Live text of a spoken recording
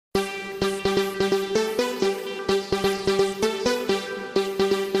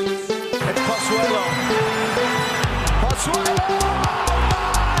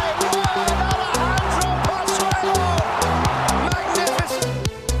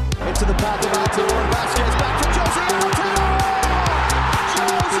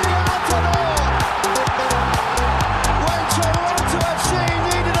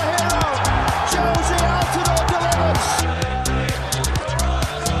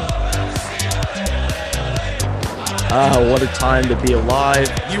What a time to be alive.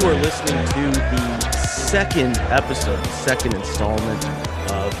 You are listening to the second episode, the second installment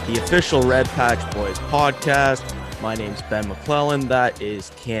of the official Red Patch Boys podcast. My name's Ben McClellan. That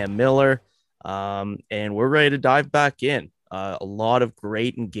is Cam Miller. And we're ready to dive back in. A lot of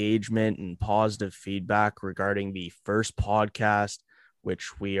great engagement and positive feedback regarding the first podcast,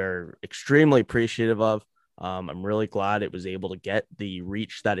 which we are extremely appreciative of. I'm really glad it was able to get the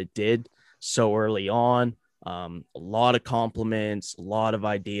reach that it did so early on. A lot of compliments, a lot of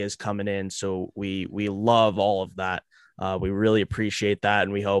ideas coming in. So we love all of that. We really appreciate that.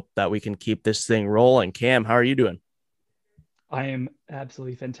 And we hope that we can keep this thing rolling. Cam, how are you doing? I am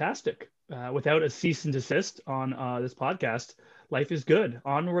absolutely fantastic. Without a cease and desist on this podcast, life is good.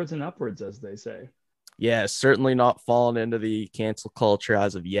 Onwards and upwards, as they say. Yeah, certainly not falling into the cancel culture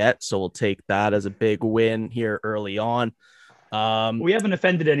as of yet. So we'll take that as a big win here early on. We haven't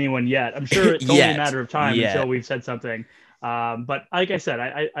offended anyone yet. I'm sure it's only a matter of time until we've said something. But like I said,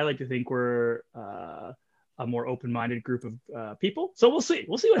 I like to think we're a more open-minded group of people. So we'll see.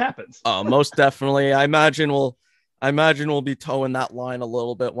 We'll see what happens. Most definitely. I imagine we'll be towing that line a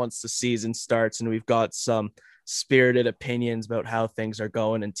little bit once the season starts and we've got some spirited opinions about how things are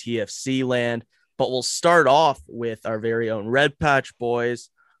going in TFC land. But we'll start off with our very own Red Patch Boys.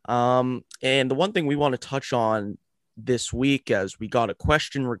 And the one thing we want to touch on this week, as we got a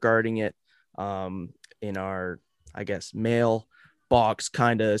question regarding it in our, I guess, mailbox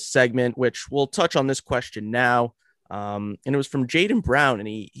kind of segment, which we'll touch on this question now. And it was from Jaden Brown, and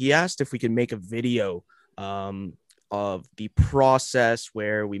he asked if we could make a video of the process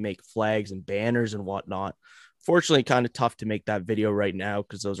where we make flags and banners and whatnot. Fortunately, kind of tough to make that video right now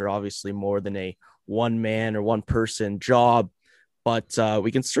because those are obviously more than a one man or one person job. But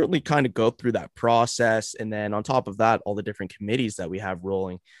we can certainly kind of go through that process. And then on top of that, all the different committees that we have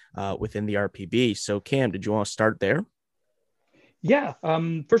rolling within the RPB. So Cam, did you want to start there? Yeah.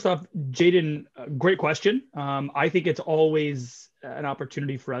 First off, Jaden, great question. I think it's always an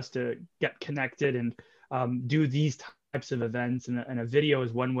opportunity for us to get connected and do these types of events. And a video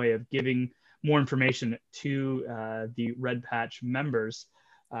is one way of giving more information to the Red Patch members.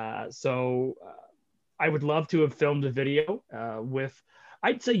 So I would love to have filmed a video with,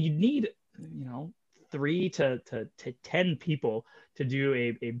 I'd say you need, 3 to 10 people to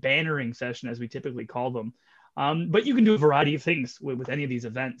do a bannering session, as we typically call them. But you can do a variety of things with any of these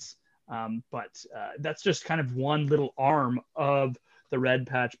events. But that's just kind of one little arm of the Red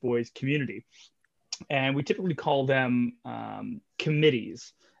Patch Boys community. And we typically call them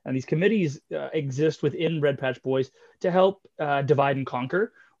committees. And these committees exist within Red Patch Boys to help divide and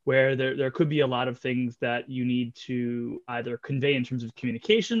conquer, where there could be a lot of things that you need to either convey in terms of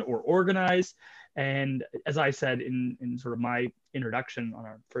communication or organize. And as I said in sort of my introduction on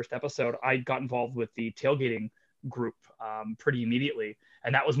our first episode, I got involved with the tailgating group pretty immediately.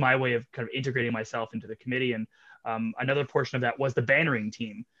 And that was my way of kind of integrating myself into the committee. And another portion of that was the bannering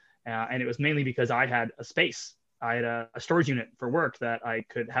team. And it was mainly because I had a space. I had a storage unit for work that I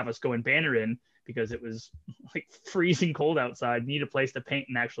could have us go and banner in because it was like freezing cold outside, need a place to paint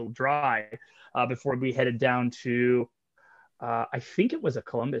and actually dry before we headed down to, I think it was a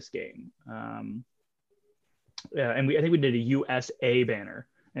Columbus game. And I think we did a USA banner,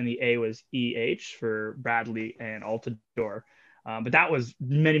 and the A was EH for Bradley and Altador. But that was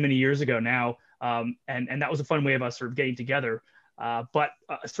many, many years ago now. And that was a fun way of us sort of getting together. But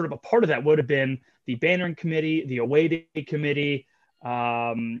sort of a part of that would have been the bannering committee, the away day committee,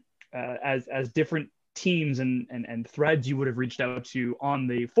 as different teams and threads you would have reached out to on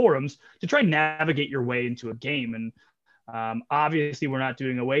the forums to try and navigate your way into a game. And obviously we're not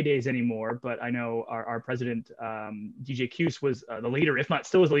doing away days anymore, but I know our president, DJ Cuse, was the leader, if not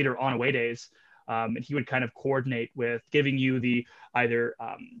still is the leader on away days. And he would kind of coordinate with giving you the either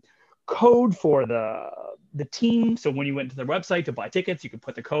code for the team. So when you went to their website to buy tickets, you could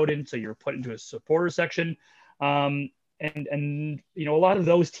put the code in, so you're put into a supporter section. And a lot of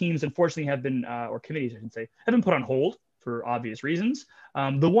those teams, unfortunately, have been or committees, I should say, have been put on hold for obvious reasons.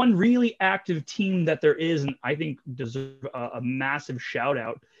 The one really active team that there is, and I think deserves a massive shout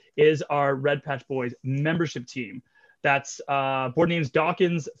out, is our Red Patch Boys membership team. That's board names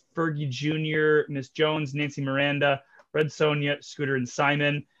Dawkins, Fergie Jr., Miss Jones, Nancy Miranda, Red Sonja, Scooter, and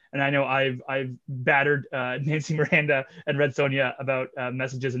Simon. And I know I've battered Nancy Miranda and Red Sonja about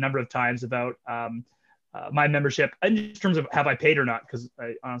messages a number of times about my membership in terms of have I paid or not, because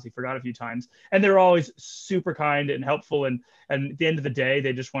I honestly forgot a few times. And they're always super kind and helpful. And at the end of the day,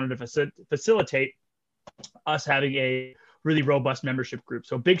 they just wanted to facilitate us having a really robust membership group.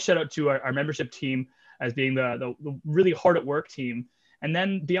 So big shout out to our membership team as being the really hard at work team. And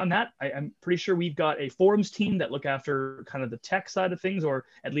then beyond that, I'm pretty sure we've got a forums team that look after kind of the tech side of things, or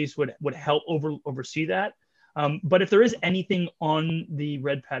at least would help oversee that. But if there is anything on the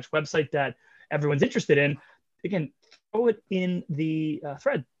Red Patch website that everyone's interested in, again, throw it in the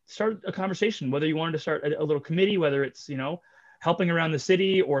thread. Start a conversation, whether you wanted to start a little committee, whether it's, helping around the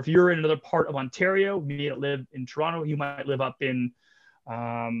city, or if you're in another part of Ontario, maybe you live in Toronto, you might live up in,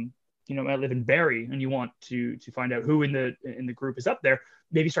 might live in Barrie, and you want to find out who in the group is up there.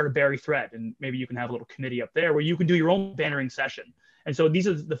 Maybe start a Barrie thread, and maybe you can have a little committee up there where you can do your own bannering session. And so these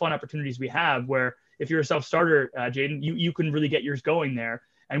are the fun opportunities we have, where if you're a self-starter, Jaden, you can really get yours going there,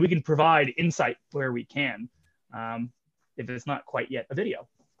 and we can provide insight where we can, if it's not quite yet a video.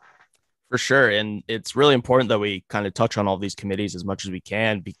 For sure. And it's really important that we kind of touch on all these committees as much as we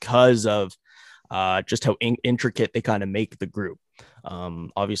can, because of just how intricate they kind of make the group.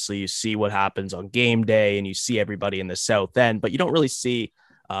 Obviously, you see what happens on game day and you see everybody in the South End, but you don't really see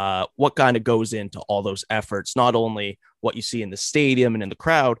what kind of goes into all those efforts, not only what you see in the stadium and in the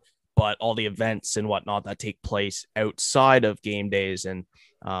crowd, but all the events and whatnot that take place outside of game days and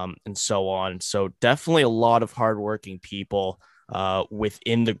so on. So definitely a lot of hardworking people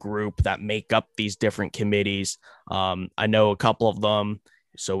within the group that make up these different committees. I know a couple of them.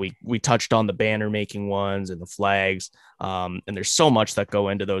 So we touched on the banner making ones and the flags. And there's so much that go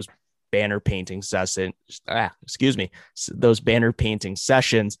into those banner painting sessions. Those banner painting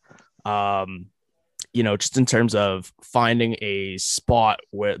sessions. Just in terms of finding a spot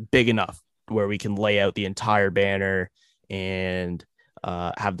where big enough where we can lay out the entire banner and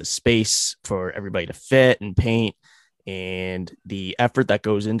have the space for everybody to fit and paint, and the effort that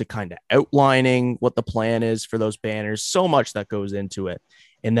goes into kind of outlining what the plan is for those banners. So much that goes into it.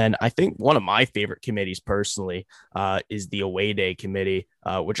 And then I think one of my favorite committees personally is the away day committee,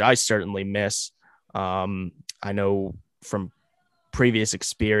 which I certainly miss. I know from previous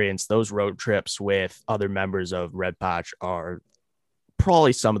experience, those road trips with other members of Red Patch are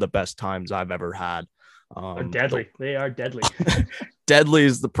probably some of the best times I've ever had. They're deadly. They are deadly. Deadly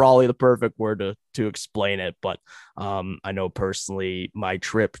is probably the perfect word to explain it. But I know personally my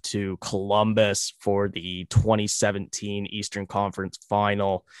trip to Columbus for the 2017 Eastern Conference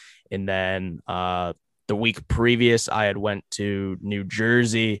Final, and then the week previous I had went to New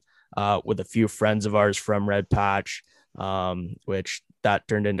Jersey with a few friends of ours from Red Patch, which that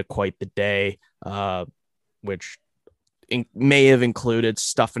turned into quite the day, which may have included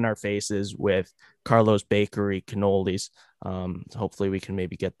stuffing our faces with Carlos Bakery cannolis. Hopefully we can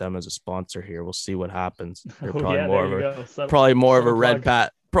maybe get them as a sponsor here. We'll see what happens. They're probably more of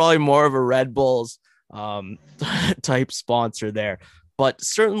a Red Bulls type sponsor there. But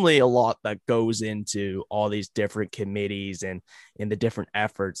certainly a lot that goes into all these different committees and in the different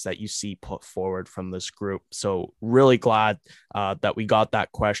efforts that you see put forward from this group. So really glad that we got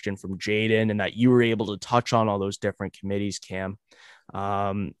that question from Jaden and that you were able to touch on all those different committees, Cam.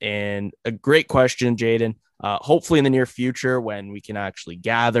 And a great question, Jaden. Hopefully in the near future when we can actually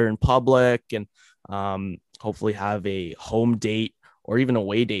gather in public and hopefully have a home date or even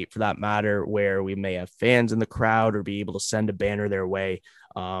away date for that matter, where we may have fans in the crowd or be able to send a banner their way.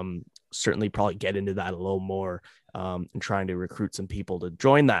 Certainly probably get into that a little more and trying to recruit some people to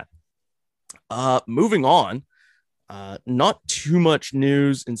join that. Moving on, not too much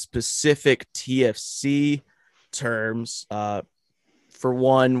news in specific TFC terms. For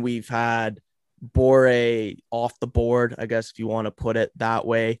one, we've had Bore off the board, I guess, if you want to put it that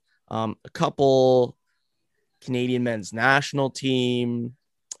way. A couple Canadian men's national team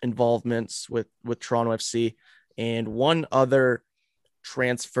involvements with Toronto FC, and one other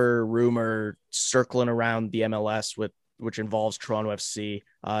transfer rumor circling around the MLS which involves Toronto FC.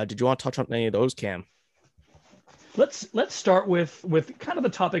 Did you want to touch on any of those, Cam? Let's start with kind of the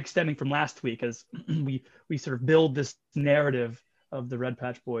topic stemming from last week, as we sort of build this narrative of the Red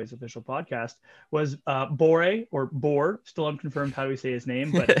Patch Boys official podcast. Was Bore, still unconfirmed how do we say his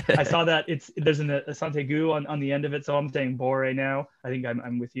name, but I saw that there's an Asante Gu on the end of it, so I'm saying Bore now. I think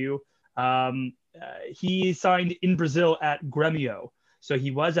I'm with you. He signed in Brazil at Grêmio, so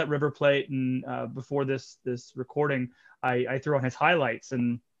he was at River Plate, and before this recording, I threw on his highlights,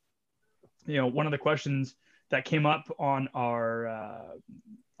 and one of the questions that came up on our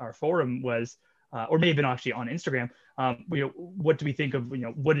forum was, or may have been actually on Instagram, what do we think of,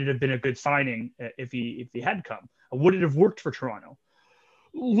 would it have been a good signing if he had come? Would it have worked for Toronto?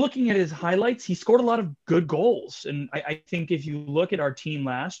 Looking at his highlights, he scored a lot of good goals. And I think if you look at our team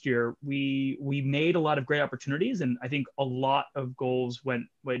last year, we made a lot of great opportunities. And I think a lot of goals went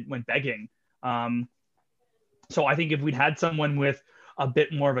begging. So I think if we'd had someone with a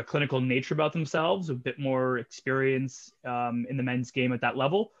bit more of a clinical nature about themselves, a bit more experience in the men's game at that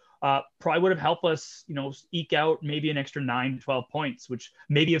level, probably would have helped us, eke out maybe an extra 9 to 12 points, which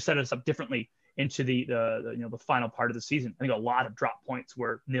maybe have set us up differently into the final part of the season. I think a lot of drop points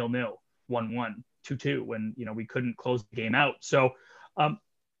were 0-0, 1-1, 2-2 when we couldn't close the game out. So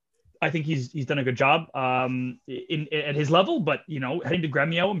I think he's done a good job at his level, but heading to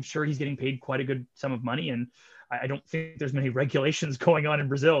Grêmio, I'm sure he's getting paid quite a good sum of money, and I don't think there's many regulations going on in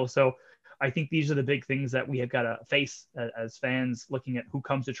Brazil. So I think these are the big things that we have got to face as fans looking at who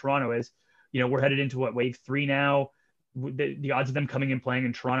comes to Toronto. Is we're headed into wave 3 now. The odds of them coming and playing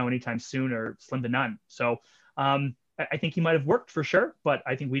in Toronto anytime soon are slim to none. So I think he might have worked for sure, but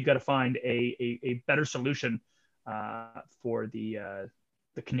I think we've got to find a better solution for the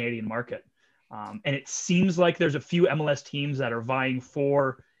Canadian market. And it seems like there's a few MLS teams that are vying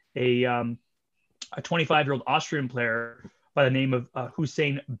for a 25-year-old Austrian player by the name of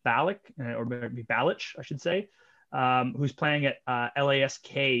Hussein Balic, or maybe Balic, I should say, who's playing at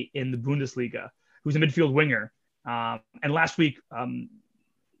LASK in the Bundesliga, who's a midfield winger. And last week,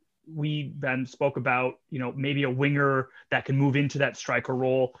 we then spoke about, maybe a winger that can move into that striker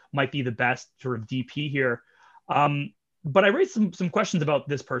role might be the best sort of DP here. But I raised some questions about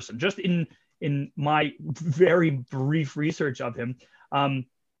this person just in my very brief research of him.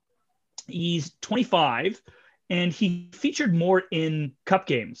 He's 25, and he featured more in cup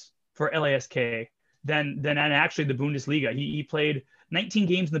games for LASK than actually the Bundesliga. He played 19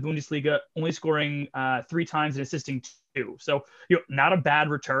 games in the Bundesliga, only scoring 3 times and assisting 2. So, not a bad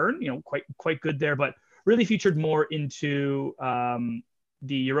return, quite good there, but really featured more into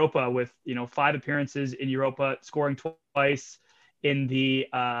the Europa with, 5 appearances in Europa, scoring twice in the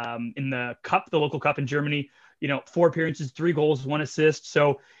cup, the local cup in Germany, 4 appearances, 3 goals, 1 assist.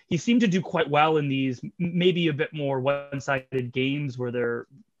 So he seemed to do quite well in these maybe a bit more one-sided games where they're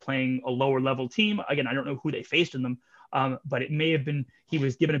playing a lower level team. Again, I don't know who they faced in them, but it may have been he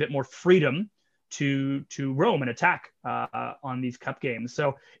was given a bit more freedom to roam and attack on these cup games.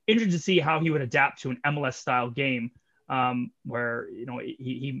 So interested to see how he would adapt to an MLS style game where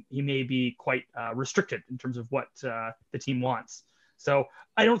he may be quite restricted in terms of what the team wants. So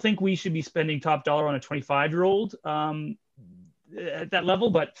I don't think we should be spending top dollar on a 25-year-old at that level,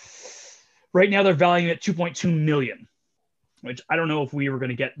 but right now they're valuing it at $2.2 million, which I don't know if we were going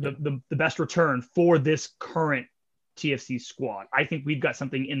to get the best return for this current TFC squad. I think we've got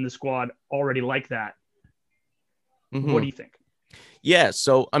something in the squad already like that. Mm-hmm. What do you think? Yeah.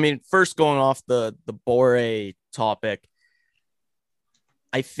 So, I mean, first going off the Borré topic,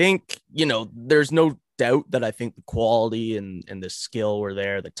 I think, there's no doubt that I think the quality and the skill were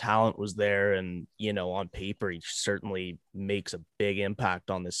there. The talent was there. And, on paper, he certainly makes a big impact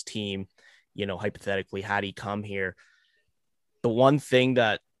on this team. Hypothetically, had he come here, the one thing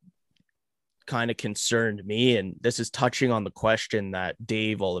that kind of concerned me, and this is touching on the question that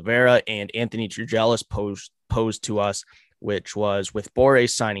Dave Oliveira and Anthony Georgelis posed to us, which was, with Borré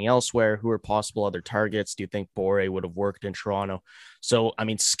signing elsewhere, who are possible other targets? Do you think Borré would have worked in Toronto? So, I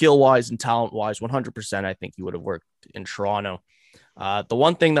mean, skill-wise and talent-wise, 100%, I think he would have worked in Toronto. The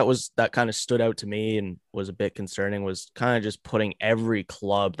one thing that kind of stood out to me and was a bit concerning was kind of just putting every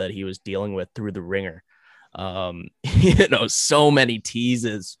club that he was dealing with through the ringer. So many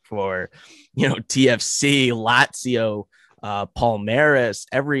teases for, TFC, Lazio, Palmeiras.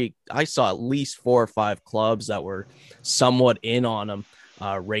 I saw at least 4 or 5 clubs that were somewhat in on him,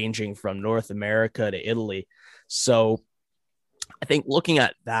 ranging from North America to Italy. So I think looking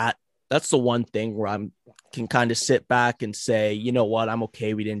at that's the one thing where can kind of sit back and say, you know what, I'm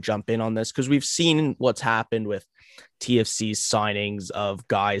okay we didn't jump in on this, because we've seen what's happened with TFC's signings of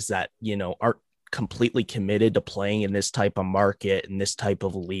guys that, aren't completely committed to playing in this type of market and this type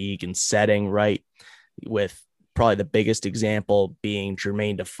of league and setting, right? With probably the biggest example being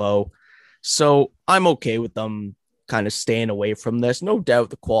Jermaine Defoe. So I'm okay with them kind of staying away from this. No doubt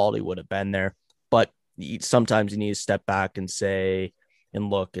the quality would have been there, but sometimes you need to step back and say, and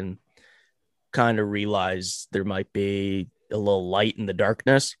look and kind of realize there might be a little light in the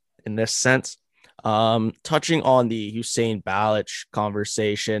darkness in this sense. Touching on the Hussein Balic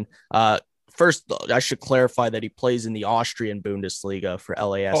conversation, first, I should clarify that he plays in the Austrian Bundesliga for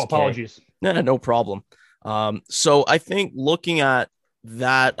LASK. Oh, apologies. No problem. So I think looking at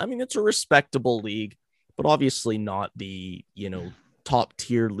that, I mean, it's a respectable league, but obviously not the, top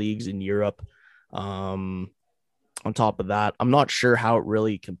tier leagues in Europe. On top of that, I'm not sure how it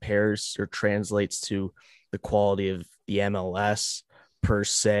really compares or translates to the quality of the MLS per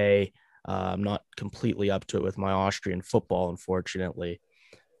se. I'm not completely up to it with my Austrian football, unfortunately.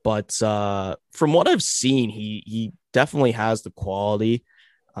 But from what I've seen, he definitely has the quality.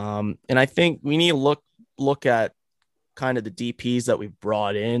 And I think we need to look at kind of the DPs that we've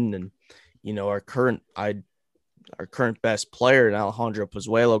brought in, and our current best player, Alejandro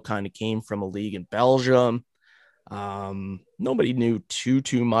Pozuelo, kind of came from a league in Belgium. Nobody knew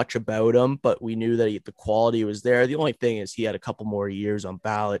too much about him, but we knew that the quality was there. The only thing is he had a couple more years on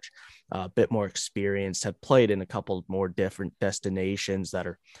Balich, a bit more experience, had played in a couple more different destinations that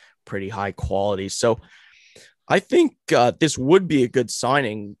are pretty high quality. So I think this would be a good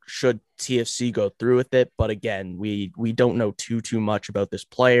signing should TFC go through with it. But again, we don't know too much about this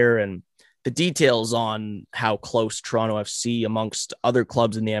player, and the details on how close Toronto FC amongst other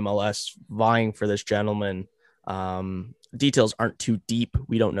clubs in the MLS vying for this gentleman, details aren't too deep.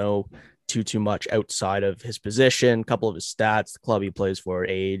 We don't know too much outside of his position, a couple of his stats, the club he plays for,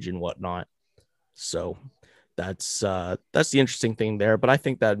 age and whatnot. So that's the interesting thing there. But I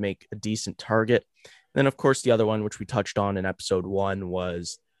think that'd make a decent target. And then, of course, the other one, which we touched on in episode 1,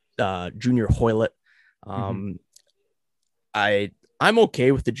 was Junior Hoylett. I'm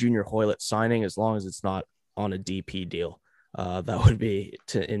okay with the Junior Hoylett signing as long as it's not on a DP deal. That would be,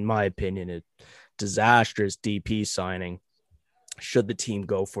 in my opinion, a disastrous DP signing should the team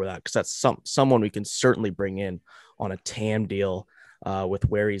go for that, because that's someone we can certainly bring in on a TAM deal with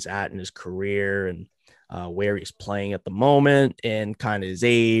where he's at in his career and where he's playing at the moment and kind of his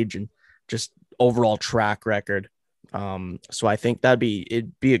age and just overall track record. So I think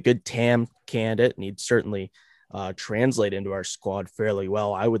it'd be a good TAM candidate, and he'd certainly translate into our squad fairly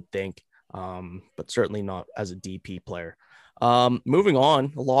well, I would think, but certainly not as a DP player. Moving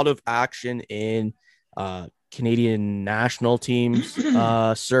on, a lot of action in Canadian national teams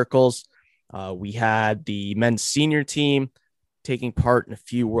circles. We had the men's senior team taking part in a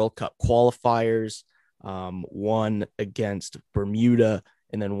few World Cup qualifiers, one against Bermuda,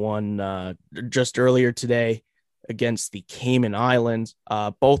 and then one just earlier today against the Cayman Islands.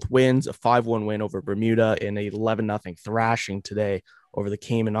 Both wins, a 5-1 win over Bermuda and a 11-0 thrashing today over the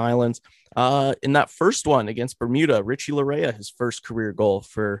Cayman Islands. In that first one against Bermuda, Richie Laryea, his first career goal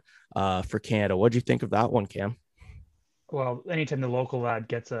for Canada. What'd you think of that one, Cam? Well, anytime the local lad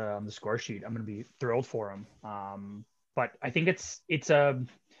gets on the score sheet, I'm going to be thrilled for him. But I think it's an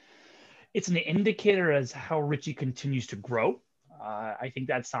indicator as how Richie continues to grow. I think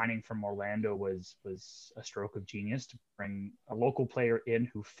that signing from Orlando was a stroke of genius to bring a local player in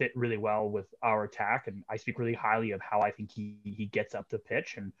who fit really well with our attack. And I speak really highly of how I think he gets up the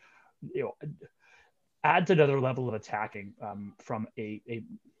pitch and, adds another level of attacking from a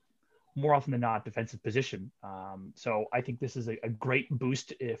more often than not defensive position. So I think this is a great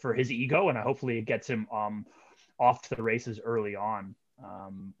boost for his ego, and hopefully it gets him off to the races early on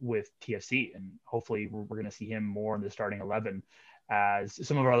with TFC. And hopefully we're going to see him more in the starting 11 as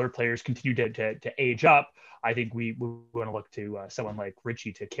some of our other players continue to age up. I think we want to look to someone like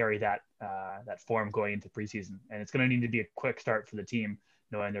Richie to carry that form going into preseason. And it's going to need to be a quick start for the team,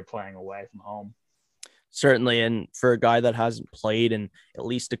 knowing they're playing away from home. Certainly. And for a guy that hasn't played in at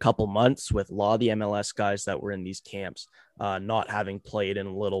least a couple months, with a lot of the MLS guys that were in these camps not having played in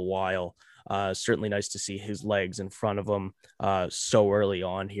a little while, certainly nice to see his legs in front of him so early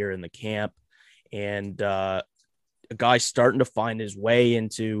on here in the camp. And a guy starting to find his way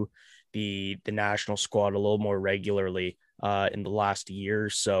into the national squad a little more regularly in the last year or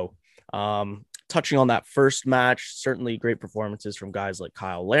so. Touching on that first match, certainly great performances from guys like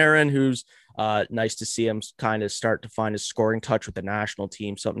Kyle Larin, who's nice to see him kind of start to find his scoring touch with the national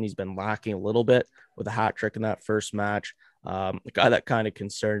team, something he's been lacking a little bit with a hat trick in that first match. The guy that kind of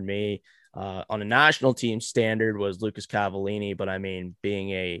concerned me on a national team standard was Lucas Cavallini, but I mean,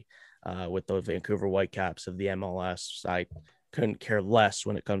 being with the Vancouver Whitecaps of the MLS, I couldn't care less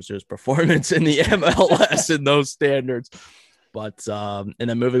when it comes to his performance in the MLS in those standards. But and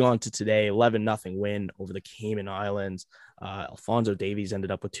then moving on to today, 11-0 win over the Cayman Islands. Alphonso Davies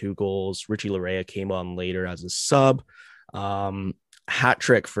ended up with 2 goals. Richie Laryea came on later as a sub. Hat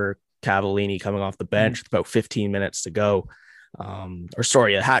trick for Cavallini coming off the bench with about 15 minutes to go.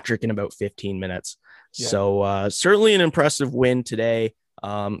 A hat trick in about 15 minutes. Yeah. So certainly an impressive win today.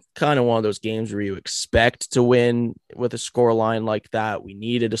 Kind of one of those games where you expect to win with a scoreline like that. We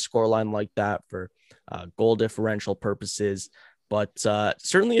needed a scoreline like that for goal differential purposes, but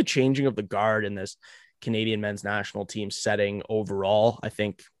certainly a changing of the guard in this Canadian men's national team setting overall. I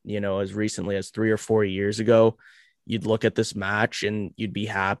think, as recently as 3 or 4 years ago, you'd look at this match and you'd be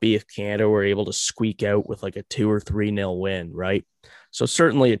happy if Canada were able to squeak out with like a 2 or 3-0 win, right? So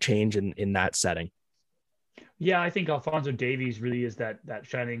certainly a change in that setting. Yeah, I think Alphonso Davies really is that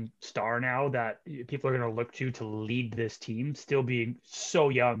shining star now that people are going to look to lead this team, still being so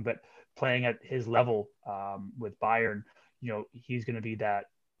young, but playing at his level with Bayern, he's going to be that,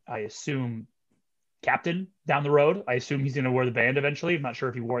 I assume, captain down the road. I assume he's going to wear the band eventually. I'm not sure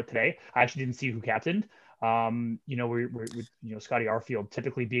if he wore it today. I actually didn't see who captained. Scotty Arfield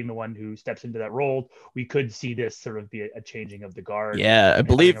typically being the one who steps into that role, we could see this sort of be a changing of the guard. Yeah, I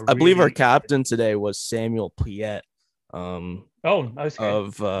believe our captain today was Samuel Piet, of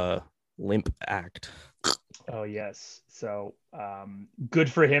Limp Act. Oh yes, so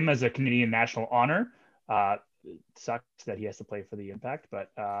good for him as a Canadian national honor. It sucks that he has to play for the Impact,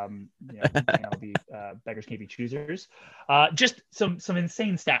 but beggars can't be choosers. Just some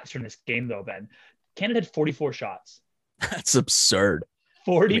insane stats from this game, though, Ben. Canada had 44 shots. That's absurd.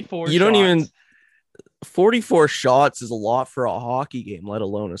 44. You don't even. 44 shots is a lot for a hockey game, let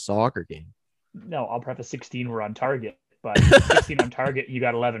alone a soccer game. No, I'll preface 16 were on target, but 16 on target, you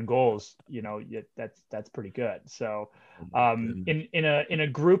got 11 goals. That's pretty good. So, in a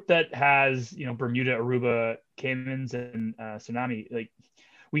group that has Bermuda, Aruba, Caymans, and Tsunami, like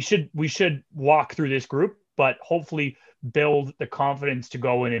we should walk through this group, but hopefully build the confidence to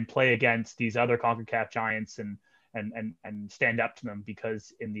go in and play against these other CONCACAF giants and stand up to them,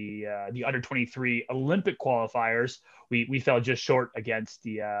 because in the under 23 Olympic qualifiers, we fell just short against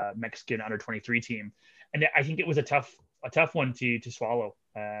the Mexican under 23 team, and I think it was a tough one to swallow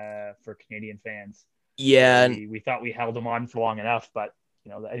for Canadian fans. Yeah, we thought we held them on for long enough, but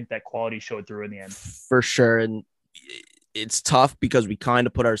I think that quality showed through in the end. For sure, and it's tough because we kind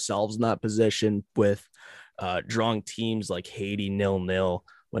of put ourselves in that position with drawing teams like Haiti 0-0,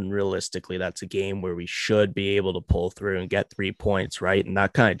 when realistically that's a game where we should be able to pull through and get 3 points, right? And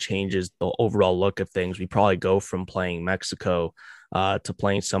that kind of changes the overall look of things. We probably go from playing Mexico to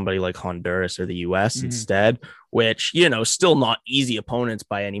playing somebody like Honduras or the US instead, which, still not easy opponents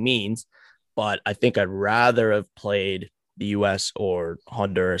by any means, but I think I'd rather have played the US or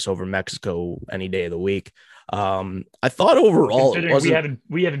Honduras over Mexico any day of the week. I thought overall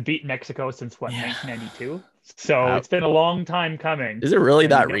we haven't beaten Mexico since 1992. So it's been a long time coming. Is it really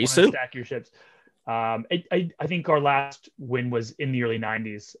that recent? Stack your ships. I think our last win was in the early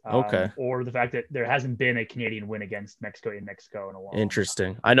 90s. Okay. Or the fact that there hasn't been a Canadian win against Mexico in a while.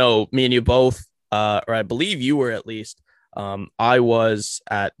 Interesting. I know me and you both, or I believe you were at least. I was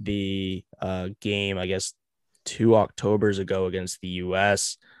at the game, I guess, 2 Octobers ago against the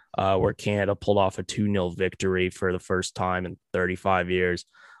US, where Canada pulled off a 2-0 victory for the first time in 35 years.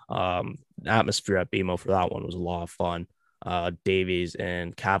 Atmosphere at BMO for that one was a lot of fun. Davies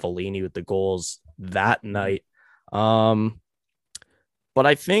and Cavallini with the goals that night. But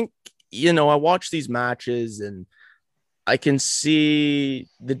I think, I watch these matches and I can see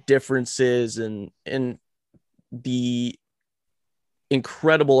the differences and the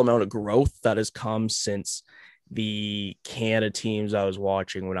incredible amount of growth that has come since the Canada teams I was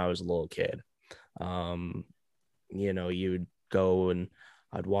watching when I was a little kid. You'd go and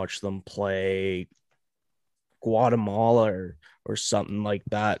I'd watch them play Guatemala or something like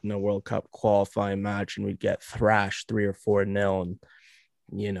that in a World Cup qualifying match, and we'd get thrashed 3 or 4-0. And,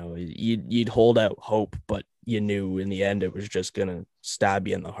 you'd hold out hope, but you knew in the end it was just going to stab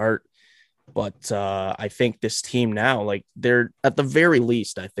you in the heart. But I think this team now, like, they're at the very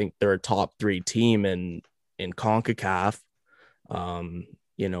least, I think they're a top 3 team in CONCACAF,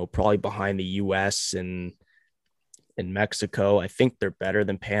 probably behind the US and in Mexico. I think they're better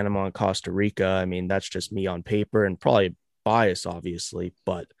than Panama and Costa Rica. I mean, that's just me on paper and probably bias, obviously,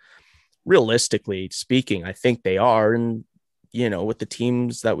 but realistically speaking, I think they are. And, with the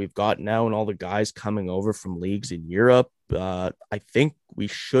teams that we've got now and all the guys coming over from leagues in Europe, I think we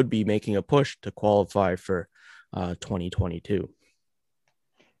should be making a push to qualify for 2022.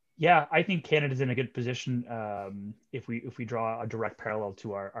 Yeah, I think Canada's in a good position if we draw a direct parallel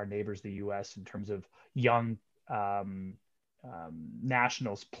to our neighbors, the U.S., in terms of young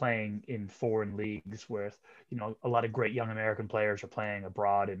nationals playing in foreign leagues, where a lot of great young American players are playing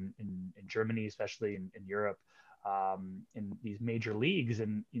abroad in Germany, especially in Europe, in these major leagues.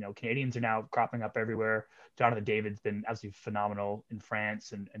 And Canadians are now cropping up everywhere. Jonathan David's been absolutely phenomenal in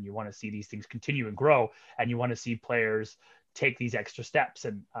France, and you want to see these things continue and grow, and you want to see players take these extra steps.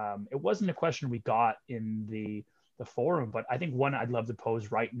 And it wasn't a question we got in the forum, but I think one I'd love to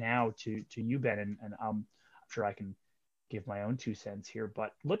pose right now to you, Ben, and I'm sure I can give my own 2 cents here.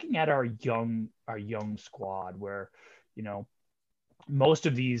 But looking at our young squad, where most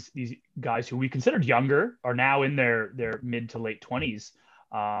of these guys who we considered younger are now in their mid to late 20s,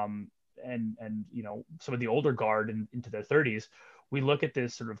 and some of the older guard into their 30s. We look at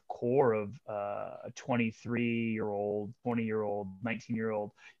this sort of core of a 23-year-old, 20-year-old,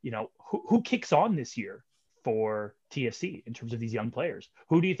 19-year-old, who kicks on this year for TFC in terms of these young players?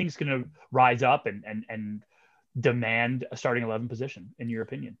 Who do you think is going to rise up and demand a starting 11 position, in your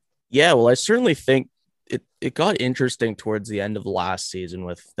opinion? Yeah, well, I certainly think it got interesting towards the end of last season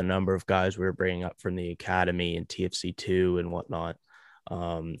with the number of guys we were bringing up from the academy and TFC2 and whatnot,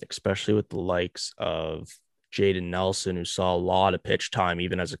 especially with the likes of Jaden Nelson, who saw a lot of pitch time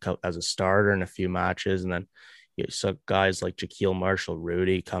even as a starter in a few matches, and then you saw guys like Jaquil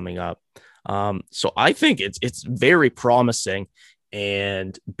Marshall-Rudy coming up. So I think it's very promising,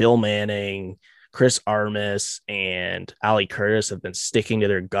 and Bill Manning, Chris Armas, and Ali Curtis have been sticking to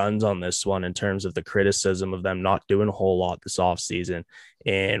their guns on this one in terms of the criticism of them not doing a whole lot this offseason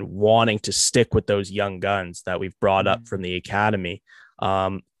and wanting to stick with those young guns that we've brought up from the academy.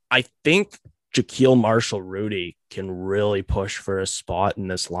 I think Jaquil Marshall-Rudy can really push for a spot in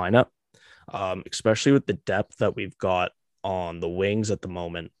this lineup, especially with the depth that we've got on the wings at the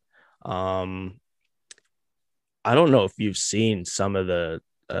moment. I don't know if you've seen some of the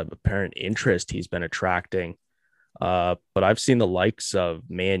apparent interest he's been attracting, but I've seen the likes of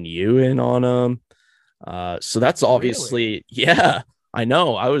Man U in on him. So that's obviously, really? Yeah, I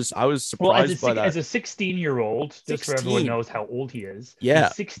know. I was surprised by that. As a 16-year-old, just so everyone knows how old he is. Yeah.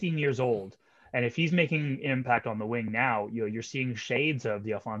 He's 16 years old. And if he's making impact on the wing now, you're seeing shades of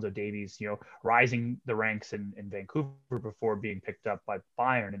the Alphonso Davies, rising the ranks in Vancouver before being picked up by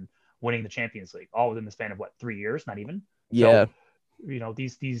Bayern and winning the Champions League, all within the span of 3 years, not even. Yeah. So,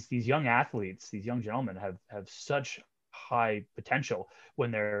 these young athletes, these young gentlemen have such high potential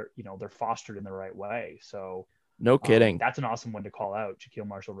when they're fostered in the right way. So no kidding. That's an awesome one to call out, Jaquil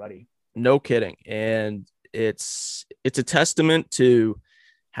Marshall-Rudy. No kidding. And it's a testament to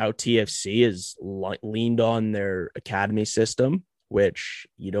how TFC has leaned on their academy system, which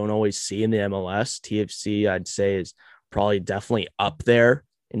you don't always see in the MLS. TFC, I'd say, is probably definitely up there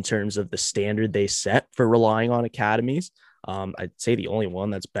in terms of the standard they set for relying on academies. I'd say the only one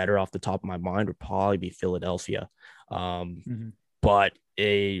that's better off the top of my mind would probably be Philadelphia. But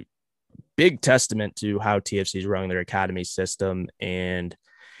a big testament to how TFC is running their academy system. And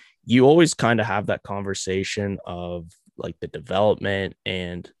you always kind of have that conversation of like the development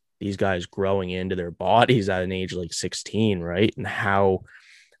and these guys growing into their bodies at an age like 16, right? And how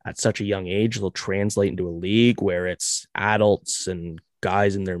at such a young age they'll translate into a league where it's adults and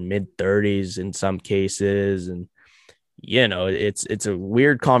guys in their mid 30s in some cases. And it's a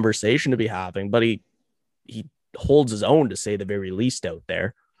weird conversation to be having, but he holds his own, to say the very least, out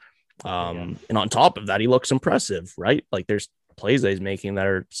there. And on top of that, he looks impressive, right? Like there's plays that he's making that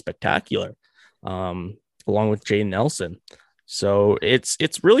are spectacular, along with Jaden Nelson. So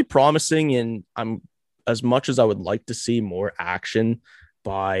it's really promising. And I'm, as much as I would like to see more action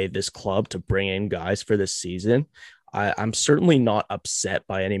by this club to bring in guys for this season, I'm certainly not upset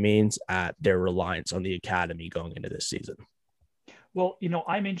by any means at their reliance on the academy going into this season. Well,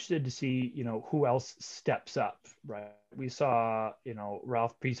 I'm interested to see, who else steps up, right? We saw,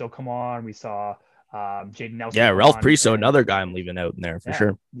 Ralph Priso come on. We saw Jaden Nelson. Yeah, Ralph Priso, another guy I'm leaving out in there for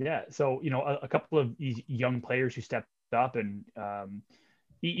sure. Yeah. So, a couple of these young players who stepped up, and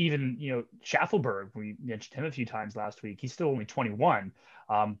even, Schaffelberg, we mentioned him a few times last week. He's still only 21.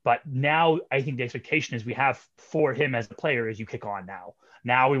 But now I think the expectation is we have for him as a player is you kick on now.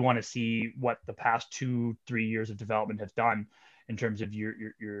 Now we want to see what the past 2-3 years of development have done in terms of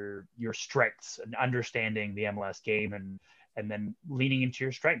your strengths and understanding the MLS game and then leaning into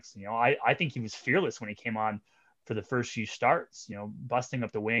your strengths. I think he was fearless when he came on for the first few starts, busting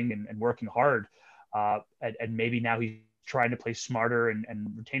up the wing and working hard. And maybe now he's trying to play smarter and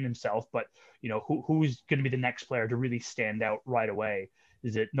retain himself. But, who's going to be the next player to really stand out right away?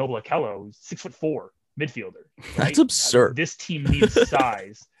 Is it Noble Okello, who's 6'4" midfielder? Right? That's absurd. This team needs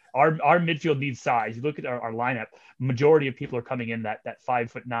size. Our midfield needs size. You look at our lineup, majority of people are coming in that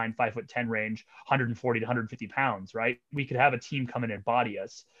 5'9", 5'10" range, 140 to 150 pounds, right? We could have a team come in and body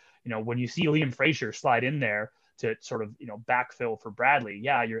us. When you see Liam Frazier slide in there to sort of, backfill for Bradley,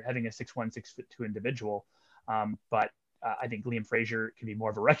 yeah, you're having a 6'1", 6'2" individual. But I think Liam Frazier can be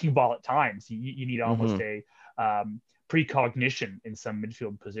more of a wrecking ball at times. You need almost a precognition in some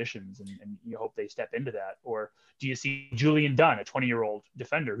midfield positions, and you hope they step into that. Or do you see Julian Dunn, a 20-year-old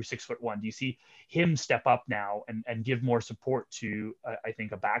defender who's 6'1"? Do you see him step up now and give more support to, I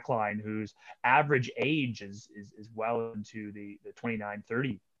think, a backline whose average age is well into the 29,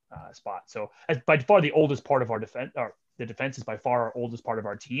 30 spot? So as by far the oldest part of our defense, or the defense is by far our oldest part of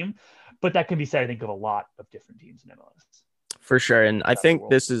our team, but that can be said, I think, of a lot of different teams in MLS. For sure. And I think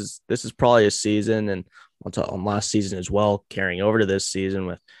this is probably a season, and on last season as well, carrying over to this season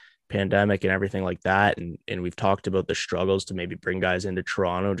with pandemic and everything like that. And we've talked about the struggles to maybe bring guys into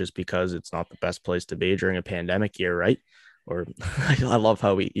Toronto just because it's not the best place to be during a pandemic year, right? Or I love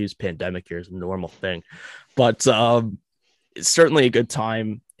how we use pandemic year as a normal thing, but it's certainly a good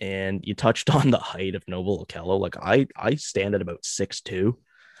time. And you touched on the height of Noble Okello. Like I stand at about 6'2",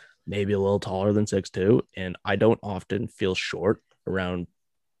 maybe a little taller than 6'2", and I don't often feel short around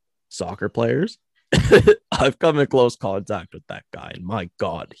soccer players. I've come in close contact with that guy, and my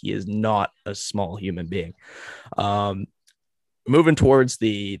God, he is not a small human being. Um, moving towards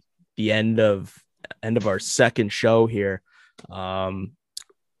the end of our second show here, um,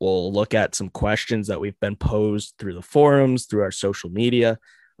 we'll look at some questions that we've been posed through the forums, through our social media.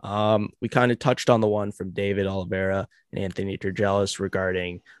 We kind of touched on the one from David Oliveira and Anthony Tergelis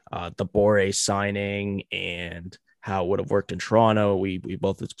regarding the Bore signing and how it would have worked in Toronto. We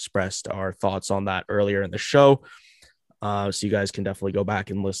both expressed our thoughts on that earlier in the show. So you guys can definitely go back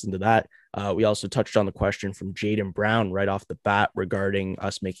and listen to that. We also touched on the question from Jaden Brown right off the bat regarding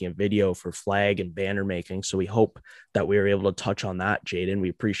us making a video for flag and banner making. So we hope that we were able to touch on that, Jaden. We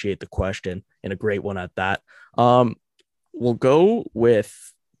appreciate the question, and a great one at that. We'll go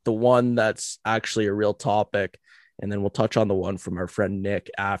with the one that's actually a real topic, and then we'll touch on the one from our friend Nick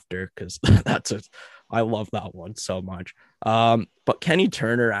after, because I love that one so much. But Kenny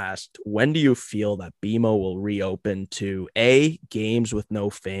Turner asked, when do you feel that BMO will reopen to A, games with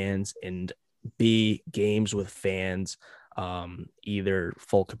no fans, and B, games with fans, either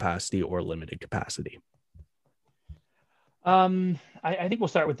full capacity or limited capacity? I think we'll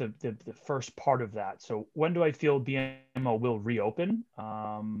start with the first part of that. So when do I feel BMO will reopen?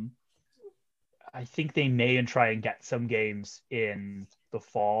 I think they may and try and get some games in the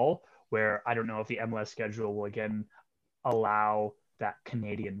fall, where I don't know if the MLS schedule will again allow that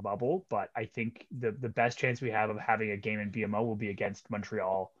Canadian bubble, but I think the best chance we have of having a game in BMO will be against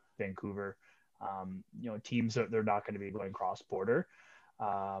Montreal, Vancouver, teams that they're not going to be going cross border.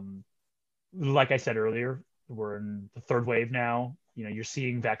 Like I said earlier, we're in the third wave now. You're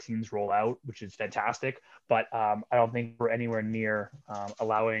seeing vaccines roll out, which is fantastic, but I don't think we're anywhere near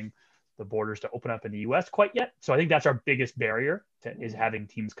allowing the borders to open up in the US quite yet. So I think that's our biggest barrier is having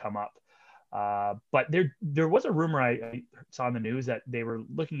teams come up. But there was a rumor I saw in the news that they were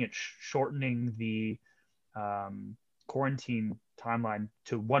looking at shortening the quarantine timeline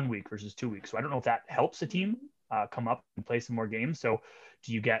to 1 week versus 2 weeks. So I don't know if that helps a team come up and play some more games. So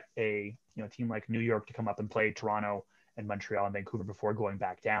do you get a team like New York to come up and play Toronto and Montreal and Vancouver before going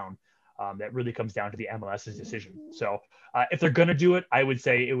back down? That really comes down to the MLS's decision. So if they're going to do it, I would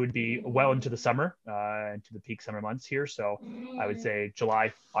say it would be well into the summer, into the peak summer months here. So I would say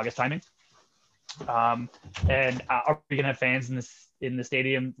July, August timing. And are we going to have fans in the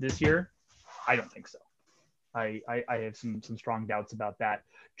stadium this year? I don't think so. I have some strong doubts about that.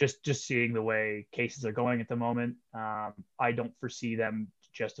 Just seeing the way cases are going at the moment, I don't foresee them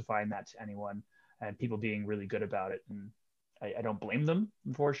justifying that to anyone, and people being really good about it. And I don't blame them,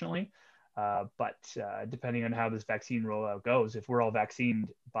 unfortunately. But depending on how this vaccine rollout goes, if we're all vaccinated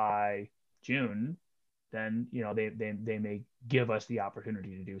by June, then they may give us the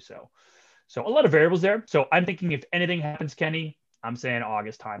opportunity to do so. So a lot of variables there. So I'm thinking if anything happens, Kenny, I'm saying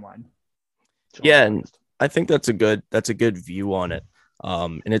August timeline. Yeah, and I think that's a good view on it.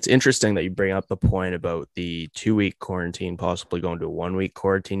 And it's interesting that you bring up the point about the 2-week quarantine possibly going to a 1-week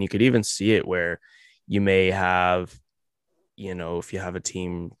quarantine. You could even see it where you may have, if you have a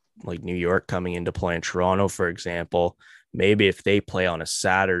team like New York coming into play in Toronto, for example, maybe if they play on a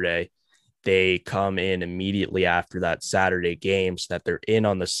Saturday, they come in immediately after that Saturday game so that they're in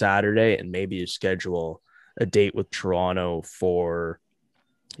on the Saturday, and maybe you schedule a date with Toronto for,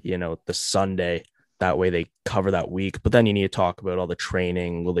 the Sunday. That way they cover that week. But then you need to talk about all the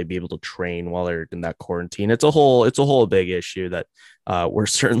training. Will they be able to train while they're in that quarantine? It's a whole big issue that we're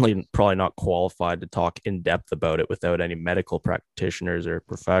certainly probably not qualified to talk in depth about it without any medical practitioners or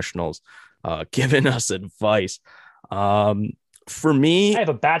professionals giving us advice. For me, I have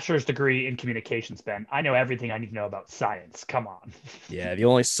a bachelor's degree in communications, Ben. I know everything I need to know about science. Come on. Yeah, the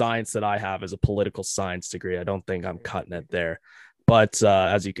only science that I have is a political science degree. I don't think I'm cutting it there. But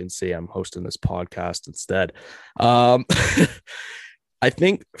as you can see, I'm hosting this podcast instead. I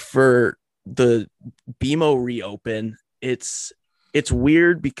think for the BMO reopen, it's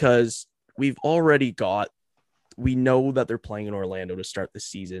weird because we know that they're playing in Orlando to start the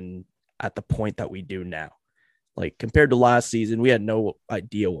season at the point that we do now. Like compared to last season, we had no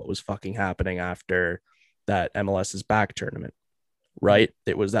idea what was fucking happening after that MLS's back tournament, right?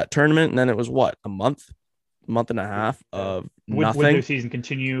 It was that tournament, and then it was what, a month month and a half of Would their nothing. season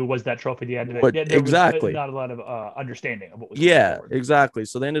continue? Was that trophy the end of it? There was Exactly. not a lot of understanding of what was going Yeah, forward. exactly.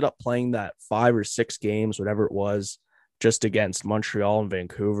 So they ended up playing that 5 or 6 games, whatever it was, just against Montreal and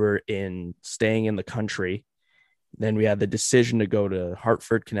Vancouver in staying in the country. Then we had the decision to go to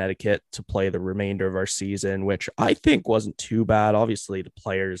Hartford, Connecticut to play the remainder of our season, which I think wasn't too bad. Obviously, the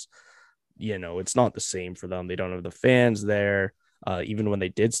players, it's not the same for them. They don't have the fans there. Even when they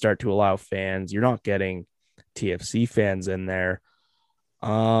did start to allow fans, you're not getting TFC fans in there.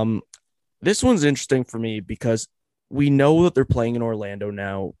 This one's interesting for me because we know that they're playing in Orlando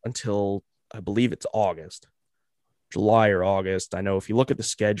now until I believe it's August. July or August. I know if you look at the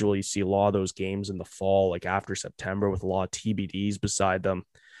schedule, you see a lot of those games in the fall, like after September, with a lot of TBDs beside them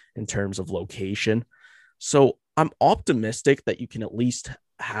in terms of location. So I'm optimistic that you can at least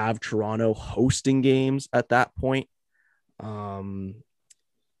have Toronto hosting games at that point.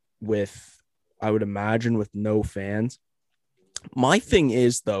 With, I would imagine, with no fans. My thing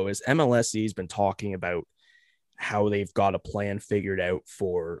is, though, is MLSE has been talking about how they've got a plan figured out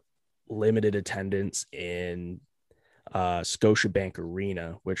for limited attendance in Scotiabank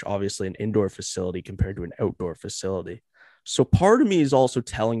Arena, which obviously an indoor facility compared to an outdoor facility. So part of me is also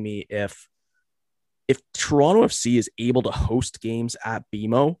telling me if Toronto FC is able to host games at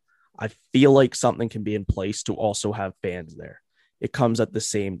BMO, I feel like something can be in place to also have fans there. It comes at the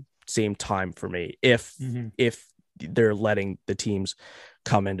same time for me if they're letting the teams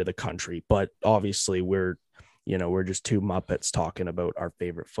come into the country. But obviously we're just two Muppets talking about our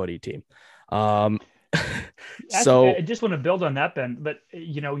favorite footy team. So I just want to build on that, Ben. But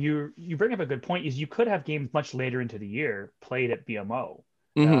you bring up a good point. Is you could have games much later into the year played at BMO,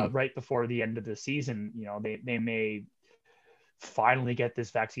 right before the end of the season. They may finally get this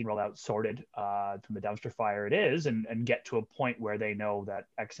vaccine rollout sorted from the dumpster fire it is, and get to a point where they know that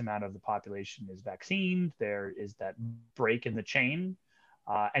X amount of the population is vaccinated. There is that break in the chain,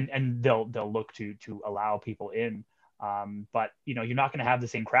 and they'll look to allow people in. But you're not going to have the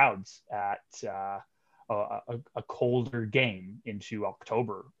same crowds at a colder game into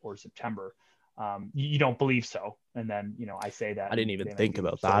October or September. You don't believe so, and then I say that I didn't even think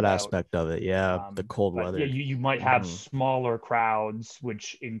about that aspect of it. Yeah, the cold weather. Yeah, you might have smaller crowds,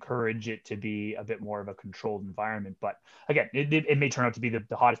 which encourage it to be a bit more of a controlled environment. But again, it may turn out to be the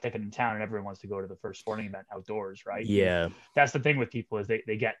hottest ticket in town, and everyone wants to go to the first sporting event outdoors, right? Yeah, and that's the thing with people is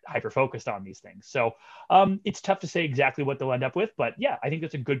they get hyper focused on these things. So it's tough to say exactly what they'll end up with, but yeah, I think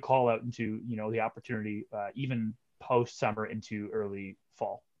that's a good call out into the opportunity even post summer into early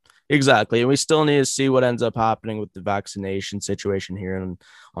fall. Exactly. And we still need to see what ends up happening with the vaccination situation here in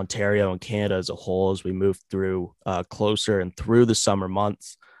Ontario and Canada as a whole as we move through closer and through the summer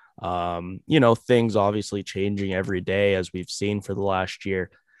months. Things obviously changing every day as we've seen for the last year.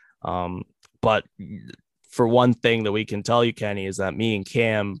 But for one thing that we can tell you, Kenny, is that me and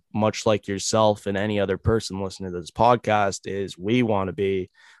Cam, much like yourself and any other person listening to this podcast, is we want to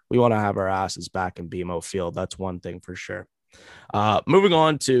have our asses back in BMO Field. That's one thing for sure. Moving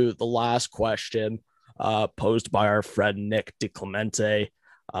on to the last question posed by our friend Nick DeClemente.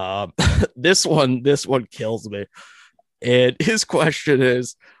 This one kills me. And his question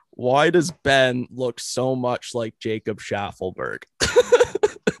is, why does Ben look so much like Jacob Schaffelberg?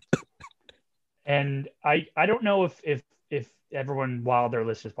 And I don't know if everyone, while they're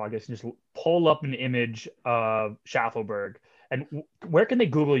listening to this podcast, can just pull up an image of Schaffelberg. And where can they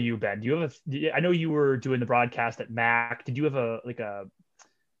Google you, Ben? Do you have I know you were doing the broadcast at Mac. Did you have a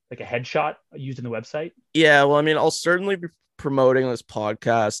headshot used in the website? Yeah, well, I mean, I'll certainly be promoting this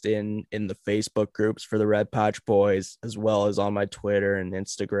podcast in the Facebook groups for the Red Patch Boys, as well as on my Twitter and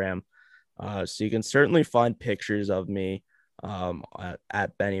Instagram. So you can certainly find pictures of me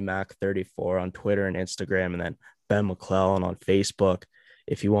at BennyMac34 on Twitter and Instagram, and then Ben McClellan on Facebook.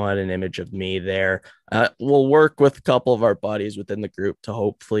 If you want an image of me there, we'll work with a couple of our buddies within the group to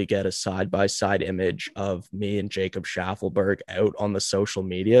hopefully get a side-by-side image of me and Jacob Schaffelberg out on the social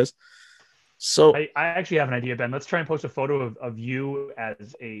medias. So I actually have an idea, Ben. Let's try and post a photo of you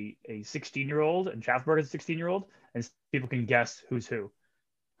as a 16-year-old and Schaffelberg as a 16-year-old, and people can guess who's who.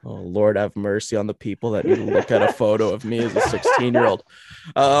 Oh, Lord have mercy on the people that need to look at a photo of me as a 16-year-old.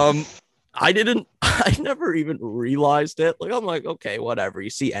 I never even realized it. Like, I'm like, okay, whatever. You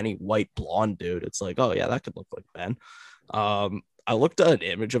see any white blonde dude, it's like, oh yeah, that could look like Ben. I looked at an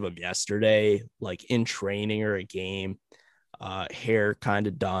image of him yesterday, like in training or a game, hair kind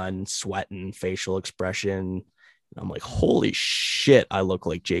of done, sweating, facial expression. I'm like, holy shit, I look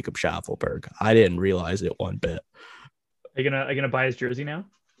like Jacob Schaffelberg. I didn't realize it one bit. Are you gonna buy his jersey now?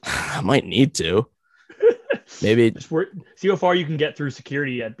 I might need to. Maybe see how far you can get through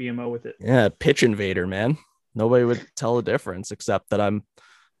security at BMO with it. Yeah, pitch invader, man. Nobody would tell the difference except that I'm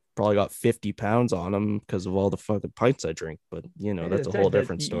probably got 50 pounds on them because of all the fucking pints I drink. But that's a whole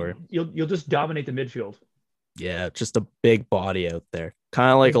different story. You'll just dominate the midfield. Yeah, just a big body out there.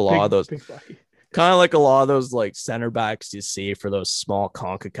 Kind of like a lot of those. Kind of like a lot of those like center backs you see for those small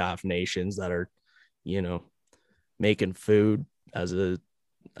CONCACAF nations that are, making food as a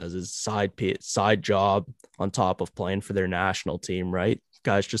side job on top of playing for their national team, right?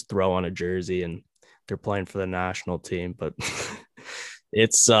 Guys just throw on a jersey and they're playing for the national team, but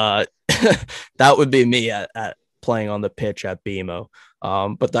it's that would be me at playing on the pitch at BMO.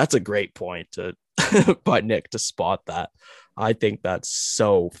 But that's a great point by Nick to spot that. I think that's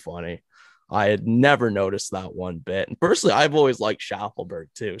so funny. I had never noticed that one bit. And personally, I've always liked Schaffelberg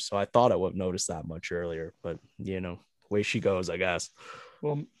too. So I thought I would have noticed that much earlier, but way she goes, I guess.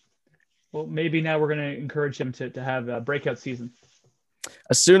 Well, maybe now we're going to encourage him to have a breakout season.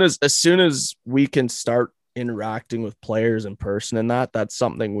 As soon as we can start interacting with players in person and that's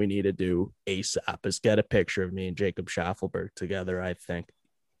something we need to do ASAP is get a picture of me and Jacob Schaffelberg together, I think.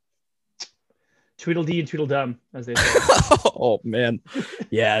 Tweedledee and Tweedledum, as they say. Oh, man.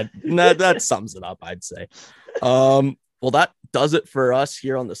 Yeah, that sums it up, I'd say. Well, that does it for us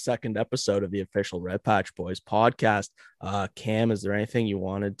here on the second episode of the official Red Patch Boys podcast. Cam, is there anything you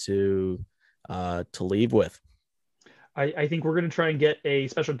wanted to leave with? I think we're going to try and get a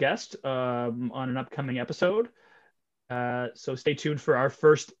special guest on an upcoming episode. So stay tuned for our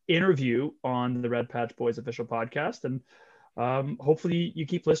first interview on the Red Patch Boys official podcast. And hopefully you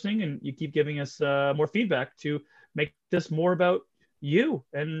keep listening and you keep giving us more feedback to make this more about you.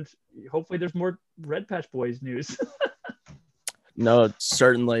 And hopefully there's more Red Patch Boys news. No,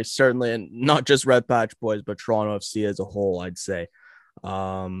 certainly. And not just Red Patch Boys, but Toronto FC as a whole, I'd say.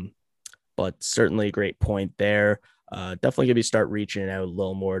 But certainly a great point there. Definitely going to start reaching out a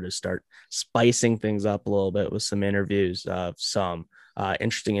little more to start spicing things up a little bit with some interviews of some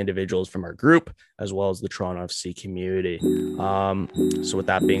interesting individuals from our group, as well as the Toronto FC community. So with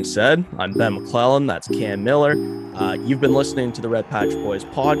that being said, I'm Ben McClellan. That's Cam Miller. You've been listening to the Red Patch Boys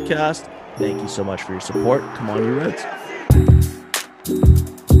podcast. Thank you so much for your support. Come on, you Reds.